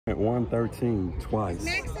At 113 twice.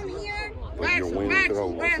 But your winning throw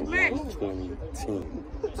was a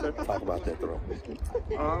 120-10. Talk about that throw.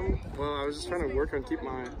 Well, I was just trying to work on keep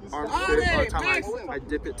my arm straight. By the time I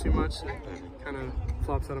dip it too much, it kind of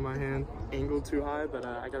flops out of my hand. Angled too high, but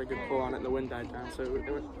I got a good pull on it and the wind died down, so it went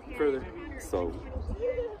further. So,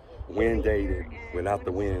 wind dated, without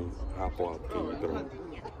the wind, how far can you throw?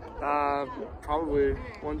 Probably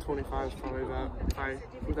 125 is probably about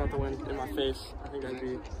without the wind in my face. I think that'd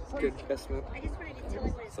be a good estimate.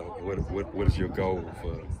 So what is your goal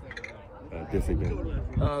for this event?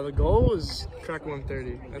 The goal is crack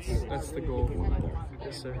 130. That's the goal. 130.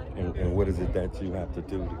 Yes, sir. And what is it that you have to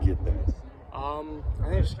do to get that? I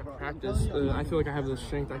think I just practice. I feel like I have the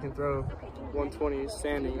strength. I can throw 120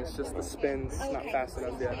 standing. It's just the spin's not fast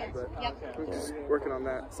enough yet, but I'm just working on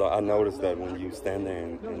that. So I noticed that when you stand there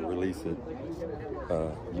and release it,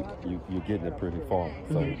 you're getting it pretty far.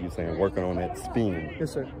 So you're saying working on that spin.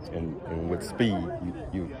 Yes, sir. And with speed,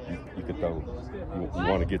 you can throw. You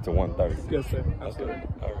want to get to 130. Yes, sir. Absolutely. Okay.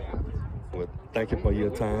 All right. Well, thank you for your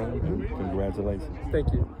time and congratulations.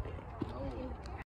 Thank you.